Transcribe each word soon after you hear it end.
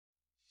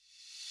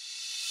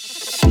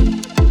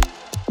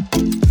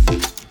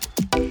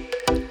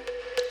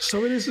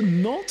So it is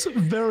not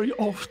very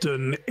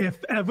often, if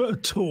ever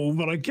at all,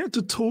 that I get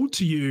to talk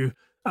to you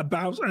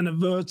about an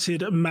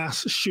averted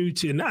mass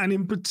shooting, and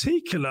in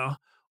particular,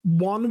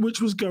 one which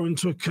was going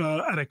to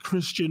occur at a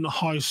Christian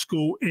high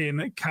school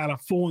in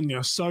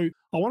California. So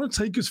I want to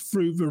take us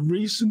through the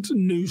recent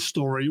news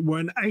story where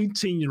an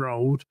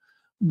 18-year-old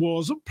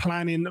was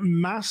planning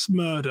mass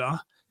murder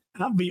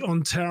at the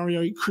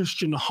Ontario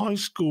Christian High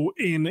School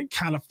in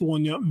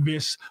California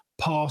this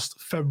past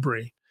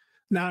February.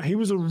 Now, he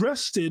was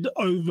arrested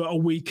over a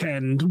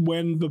weekend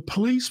when the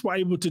police were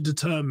able to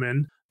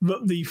determine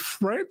that the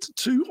threat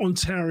to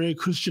Ontario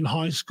Christian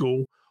High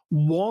School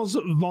was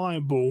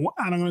viable,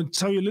 and I'm going to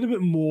tell you a little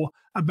bit more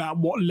about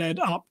what led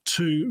up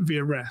to the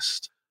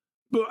arrest.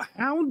 But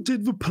how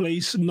did the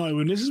police know?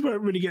 And this is where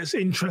it really gets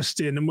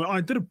interesting, and where I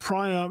did a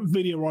prior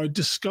video where I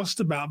discussed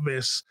about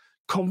this,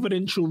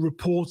 confidential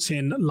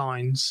reporting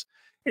lines,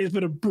 is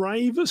that a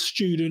brave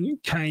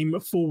student came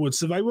forward.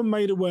 So they were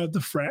made aware of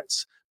the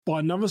threats by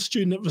another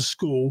student at the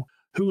school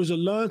who was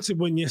alerted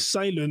when the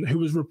assailant, who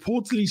was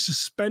reportedly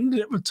suspended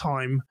at the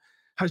time,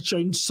 had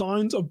shown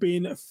signs of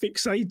being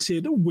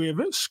fixated with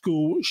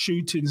school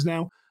shootings.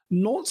 Now,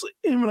 not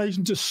in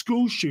relation to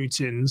school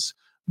shootings,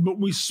 but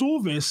we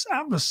saw this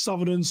at the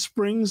Sutherland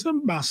Springs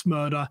mass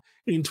murder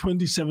in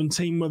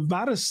 2017, where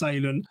that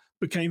assailant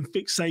became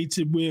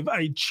fixated with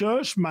a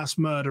church mass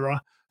murderer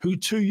who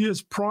 2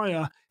 years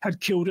prior had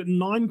killed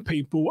 9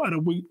 people at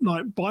a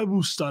weeknight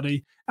Bible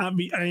study at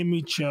the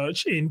AME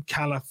Church in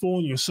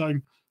California. So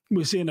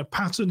we're seeing a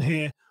pattern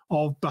here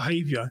of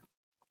behavior.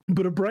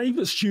 But a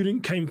brave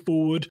student came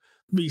forward,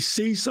 the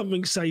see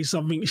something, say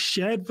something,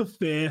 shared the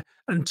fear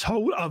and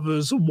told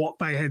others what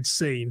they had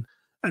seen.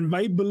 And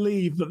they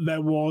believed that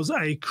there was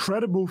a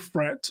credible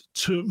threat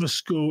to the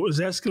school, as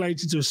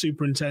escalated to a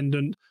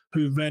superintendent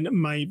who then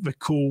made the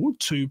call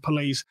to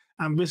police.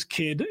 And this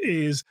kid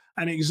is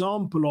an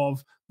example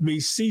of the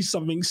see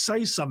something,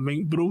 say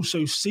something, but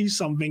also see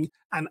something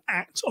and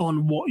act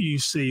on what you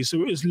see.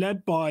 So it was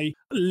led by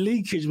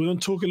leakage. We're going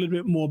to talk a little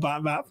bit more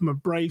about that from a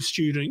brave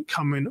student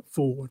coming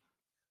forward.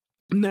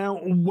 Now,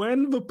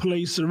 when the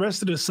police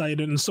arrested the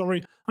assailant, and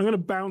sorry, I'm going to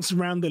bounce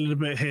around a little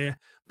bit here,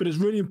 but it's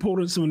really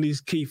important, some of these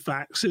key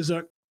facts, is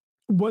that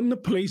when the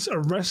police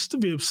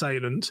arrested the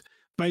assailant,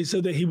 they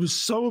said that he was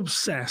so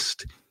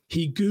obsessed,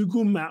 he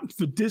Google mapped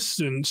the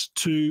distance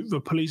to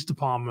the police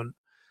department.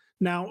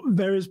 Now,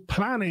 there is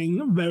planning.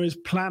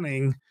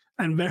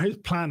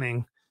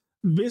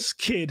 This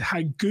kid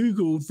had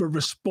Googled the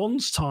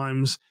response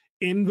times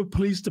in the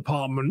police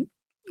department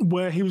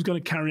where he was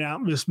going to carry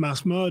out this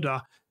mass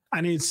murder,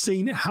 and he'd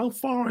seen how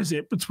far is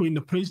it between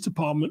the police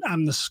department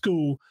and the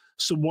school,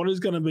 so what is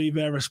going to be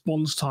their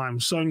response time.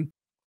 So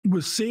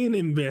we're seeing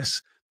in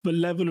this the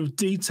level of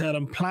detail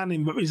and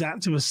planning that these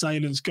active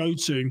assailants go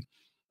to.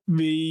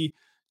 The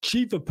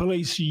chief of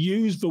police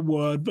used the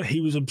word that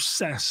he was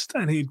obsessed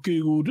and he'd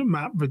Googled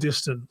map the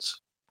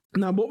distance.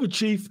 Now, what the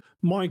chief,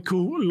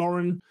 Michael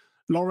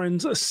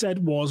Lorenz,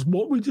 said was,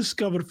 what we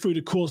discovered through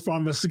the course of our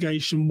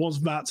investigation was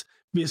that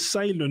the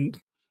assailant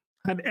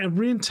had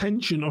every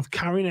intention of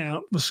carrying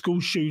out the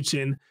school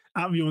shooting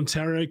at the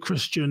Ontario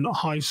Christian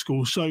High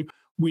School. So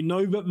we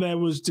know that there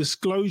was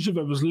disclosure,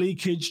 there was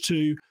leakage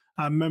to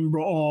a member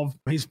of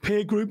his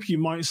peer group, you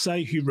might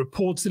say, who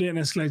reported it and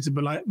escalated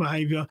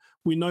behavior.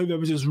 We know there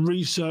was this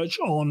research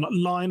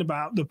online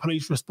about the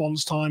police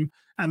response time,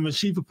 and the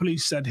chief of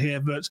police said here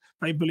that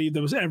they believe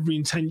there was every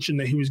intention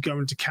that he was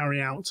going to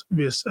carry out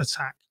this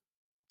attack.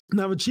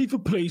 Now, the chief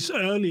of police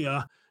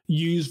earlier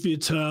used the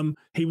term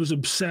he was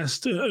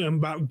obsessed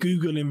about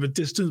Googling the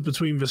distance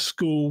between the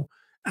school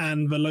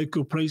and the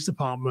local police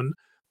department.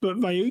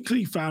 But they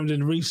equally found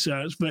in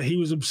research that he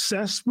was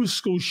obsessed with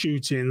school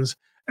shootings,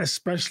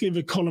 especially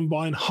the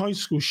Columbine High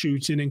School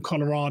shooting in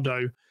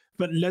Colorado,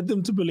 that led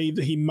them to believe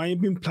that he may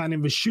have been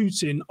planning the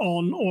shooting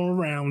on or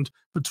around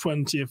the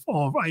 20th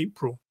of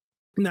April.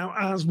 Now,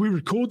 as we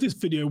record this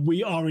video,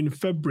 we are in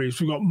February.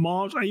 So we've got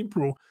March,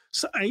 April,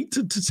 so 8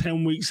 to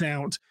 10 weeks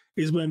out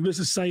is when this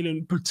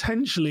assailant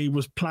potentially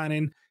was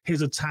planning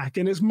his attack.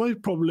 And it's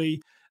most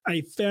probably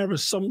a fair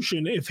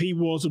assumption, if he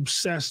was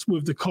obsessed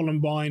with the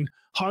Columbine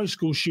High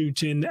School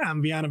shooting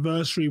and the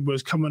anniversary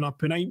was coming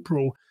up in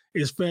April,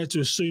 it's fair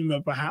to assume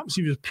that perhaps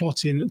he was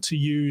plotting to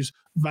use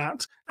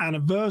that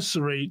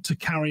anniversary to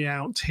carry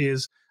out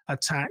his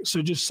attack.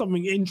 So just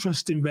something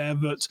interesting there,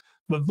 that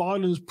the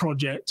Violence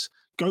Project,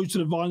 go to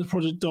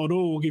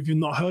theviolenceproject.org if you've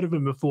not heard of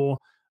them before.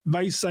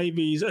 They say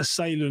these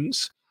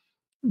assailants,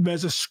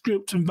 there's a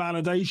script and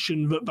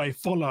validation that they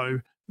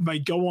follow. They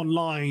go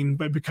online,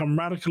 they become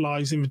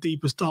radicalized in the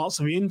deepest arts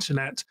of the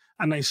internet,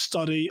 and they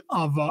study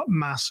other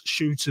mass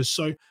shooters.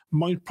 So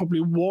most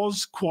probably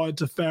was quite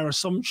a fair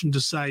assumption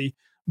to say,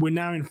 we're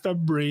now in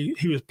February,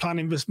 he was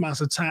planning this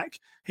mass attack,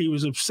 he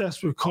was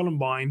obsessed with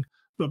Columbine,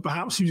 but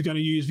perhaps he was going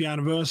to use the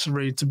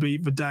anniversary to be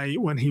the day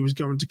when he was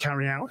going to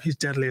carry out his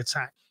deadly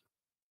attack.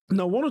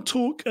 Now, I want to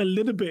talk a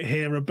little bit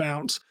here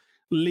about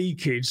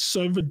leakage.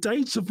 So the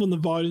data from the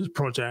Violence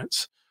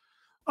Project,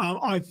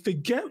 I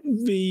forget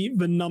the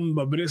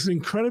number, but it's an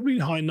incredibly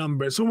high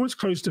number. It's almost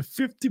close to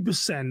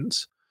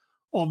 50%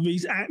 of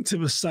these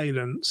active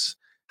assailants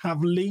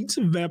have leaked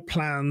their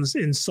plans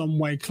in some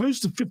way, close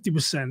to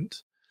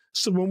 50%.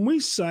 So when we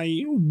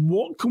say,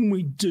 what can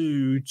we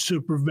do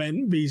to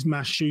prevent these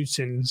mass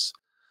shootings?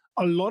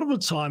 A lot of the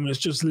time it's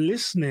just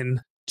listening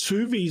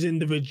to these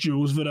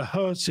individuals that are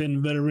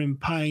hurting, that are in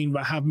pain,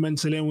 that have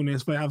mental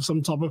illness, they have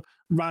some type of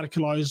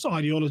radicalized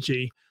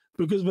ideology,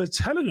 because they're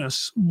telling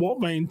us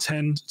what they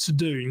intend to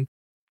do.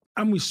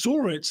 And we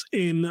saw it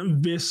in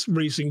this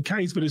recent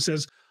case, but it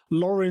says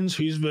Lawrence,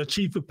 who's the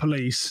chief of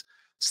police,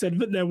 said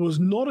that there was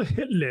not a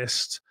hit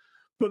list,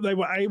 but they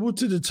were able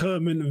to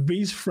determine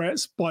these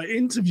threats by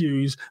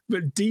interviews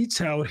that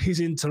detailed his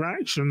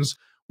interactions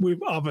with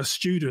other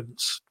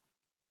students.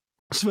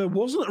 So there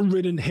wasn't a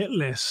written hit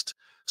list.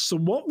 So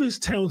what this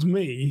tells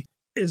me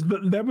is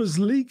that there was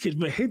leakage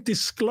that he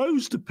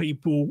disclosed to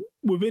people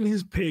within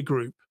his peer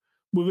group,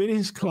 within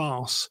his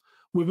class,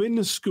 within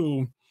the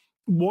school,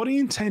 what he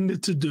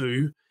intended to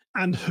do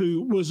and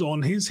who was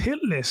on his hit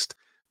list.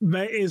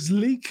 There is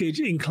leakage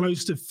in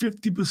close to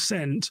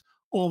 50%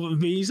 of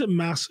these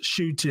mass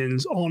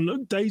shootings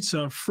on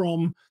data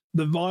from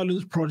the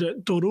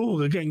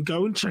violenceproject.org. Again,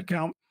 go and check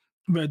out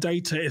their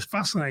data. It's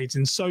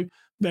fascinating. So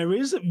there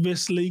is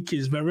this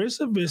leakage, there is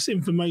this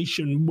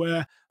information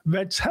where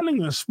they're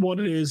telling us what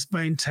it is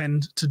they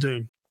intend to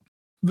do.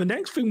 The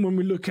next thing when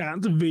we look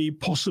at the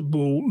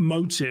possible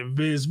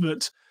motive is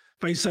that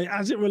they say,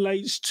 as it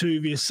relates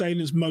to the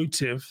assailant's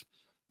motive,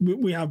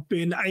 we have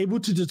been able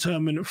to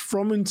determine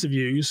from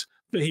interviews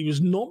that he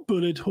was not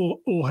bullied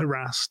or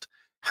harassed.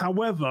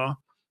 However,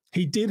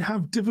 he did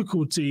have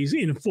difficulties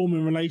in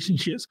forming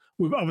relationships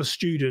with other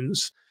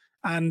students.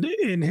 And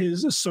in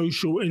his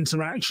social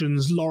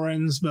interactions,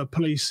 Lawrence, the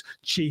police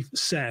chief,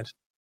 said.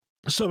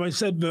 So they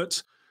said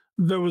that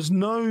there was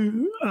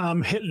no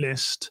hit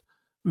list.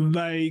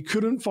 They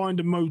couldn't find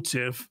a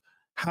motive.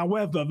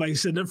 However, they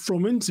said that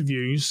from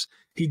interviews,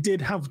 he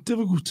did have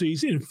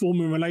difficulties in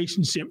forming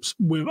relationships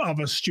with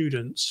other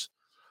students.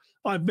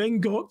 I've then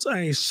got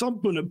a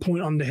sub-bullet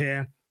point under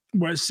here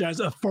where it says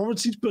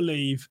authorities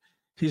believe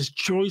his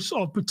choice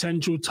of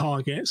potential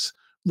targets,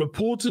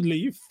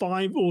 reportedly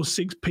 5 or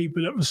 6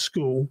 people at the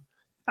school,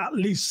 at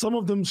least some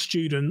of them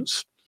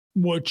students,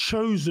 were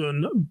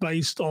chosen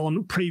based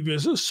on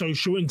previous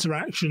social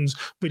interactions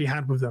that he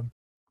had with them.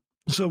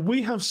 So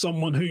we have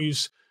someone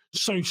who's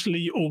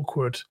socially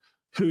awkward,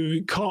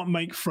 who can't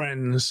make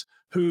friends,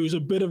 who's a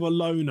bit of a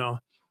loner,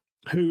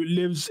 who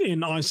lives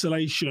in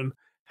isolation.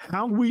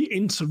 How we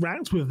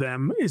interact with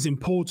them is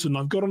important.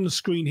 I've got on the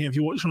screen here, if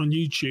you're watching on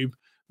YouTube,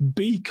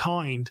 be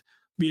kind.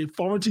 The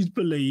authorities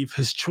believe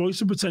his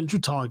choice of potential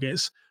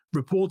targets,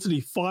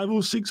 reportedly 5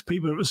 or 6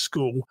 people at the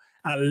school,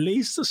 at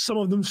least some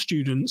of them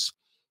students,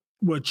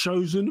 were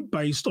chosen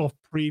based off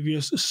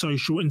previous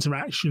social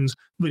interactions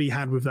that he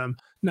had with them.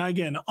 Now,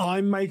 again,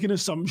 I'm making an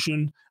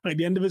assumption. At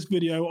the end of this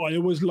video, I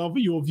always love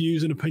your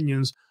views and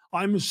opinions.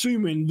 I'm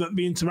assuming that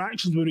the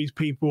interactions with these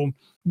people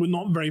were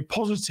not very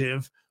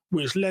positive,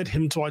 which led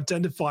him to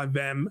identify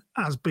them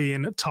as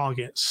being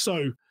targets.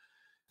 So,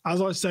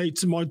 as I say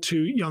to my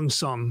 2 young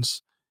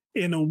sons,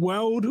 in a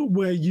world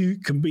where you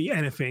can be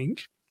anything,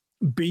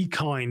 be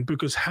kind,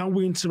 because how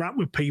we interact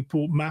with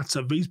people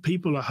matter. These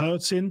people are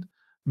hurting,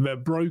 they're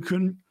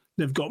broken,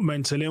 they've got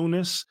mental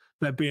illness,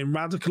 they're being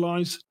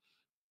radicalized.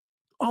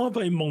 Are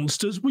they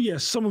monsters? Well,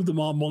 yes, some of them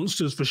are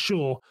monsters for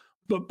sure,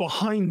 but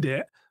behind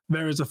it,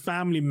 there is a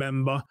family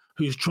member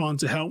who's trying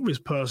to help this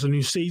person,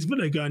 who sees that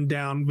they're going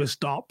down this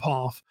dark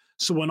path.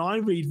 So when I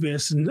read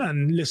this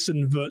and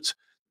listen that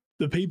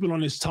the people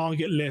on his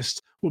target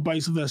list were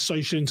based on their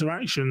social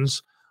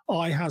interactions,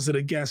 I hazard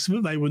a guess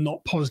that they were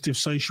not positive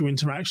social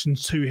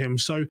interactions to him.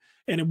 So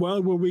in a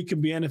world where we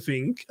can be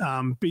anything,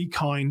 be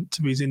kind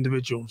to these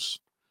individuals.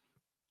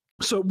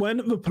 So when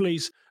the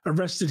police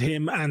arrested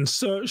him and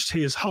searched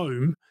his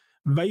home,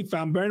 they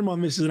found, bear in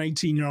mind this is an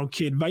 18-year-old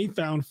kid, they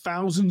found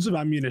thousands of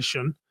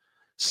ammunition,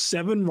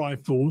 7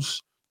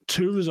 rifles,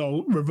 2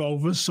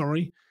 revolvers,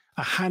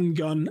 a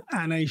handgun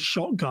and a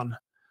shotgun.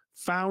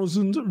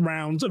 1,000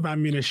 rounds of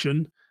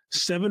ammunition,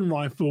 7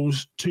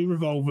 rifles, 2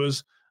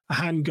 revolvers, a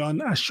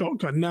handgun, a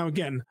shotgun. Now,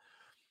 again,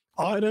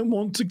 I don't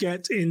want to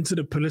get into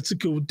the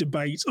political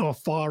debate of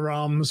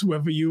firearms,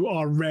 whether you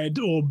are red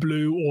or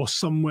blue or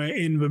somewhere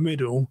in the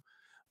middle,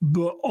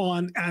 but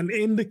on an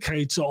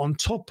indicator on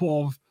top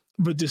of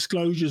the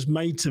disclosures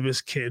made to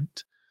this kid,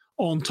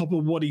 on top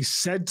of what he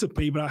said to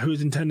people about who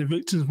his intended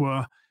victims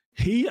were,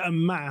 he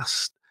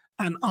amassed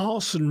an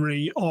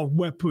arsenal of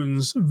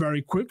weapons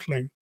very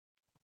quickly.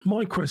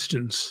 My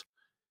questions: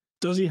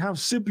 does he have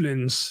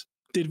siblings?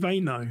 Did they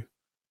know?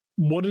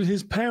 What did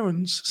his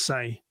parents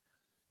say?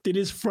 Did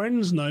his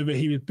friends know that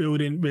he was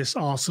building this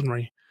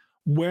arsenal?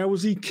 Where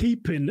was he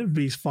keeping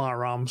these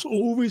firearms?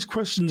 All these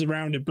questions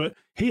around it, but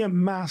he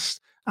amassed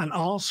an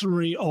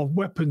arsenal of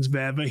weapons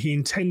there that he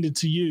intended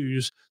to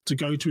use to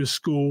go to a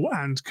school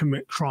and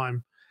commit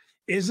crime.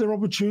 Is there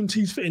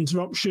opportunities for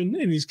interruption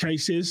in these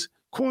cases?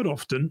 Quite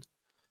often.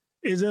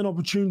 Is there an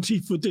opportunity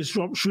for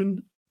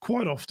disruption?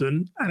 Quite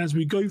often. And as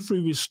we go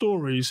through these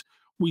stories,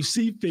 we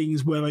see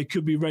things where they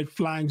could be red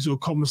flags or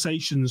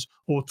conversations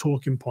or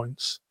talking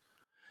points.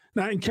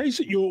 Now, in case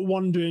that you're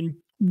wondering,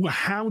 well,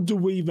 how do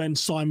we then,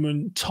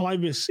 Simon, tie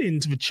this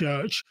into the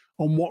church?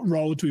 On what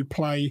role do we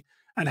play?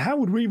 And how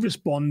would we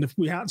respond if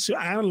we had to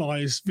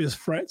analyze this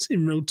threat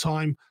in real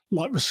time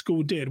like the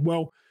school did?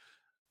 Well,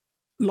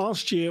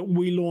 last year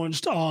we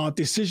launched our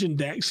decision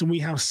decks, and we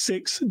have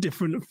 6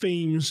 different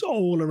themes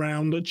all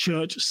around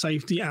church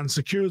safety and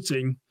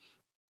security.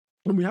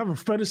 And we have a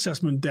threat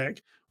assessment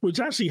deck, which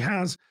actually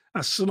has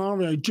a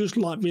scenario just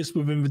like this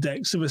within the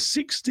deck. So there's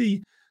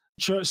 60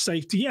 church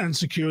safety and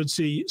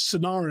security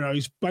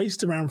scenarios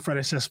based around threat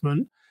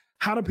assessment.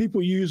 How do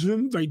people use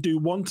them? They do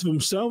one to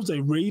themselves. They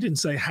read and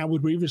say, how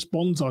would we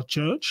respond to our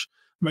church?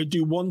 They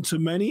do one to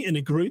many in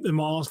a group. They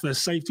might ask their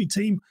safety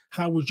team,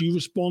 how would you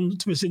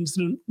respond to this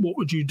incident? What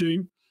would you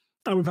do?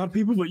 And we've had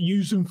people that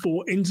use them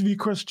for interview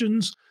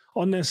questions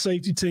on their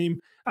safety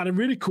team. And a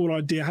really cool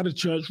idea, had a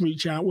church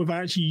reach out. We've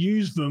actually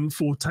used them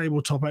for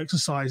tabletop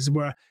exercises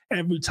where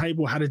every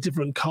table had a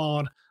different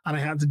card and I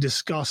had to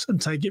discuss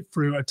and take it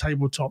through a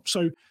tabletop.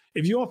 So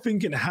if you're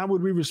thinking, how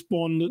would we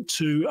respond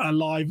to a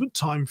live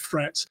time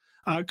threat?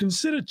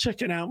 Consider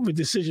checking out the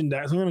decision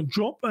decks. I'm going to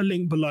drop a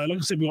link below. Like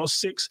I said, we've got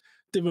 6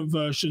 different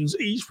versions,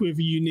 each with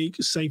unique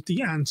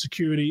safety and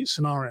security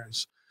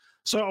scenarios.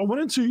 So I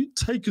wanted to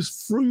take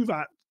us through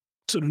that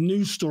sort of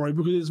news story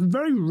because it's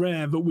very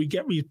rare that we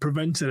get these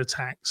prevented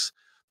attacks.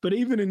 But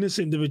even in this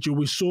individual,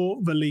 we saw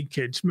the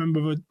leakage.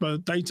 Remember, the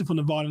data from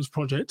the Violence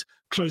Project,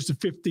 close to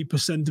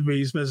 50% of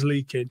these, there's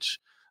leakage.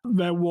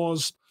 There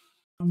was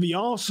the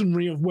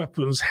arsenal of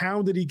weapons.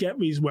 How did he get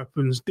these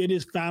weapons? Did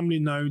his family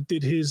know?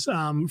 Did his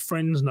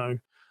friends know?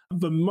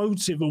 The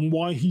motive and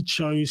why he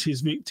chose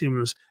his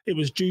victims, it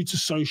was due to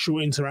social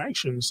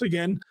interactions.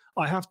 Again,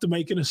 I have to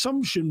make an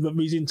assumption that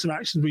these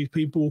interactions with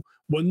people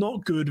were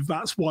not good.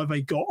 That's why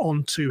they got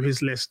onto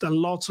his list. A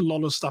lot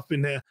of stuff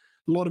in there,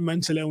 a lot of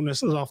mental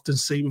illness, as I often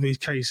see with these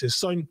cases.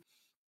 So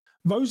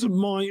those are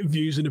my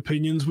views and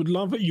opinions. Would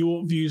love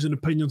your views and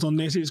opinions on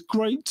this. It's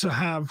great to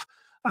have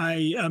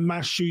a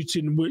mass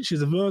shooting which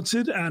is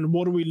averted, and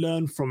what do we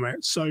learn from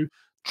it? So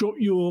drop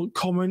your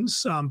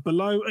comments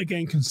below.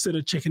 Again,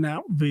 consider checking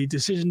out the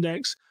decision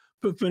decks.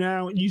 But for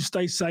now, you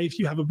stay safe.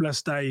 You have a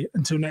blessed day.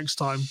 Until next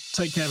time,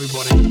 take care,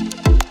 everybody.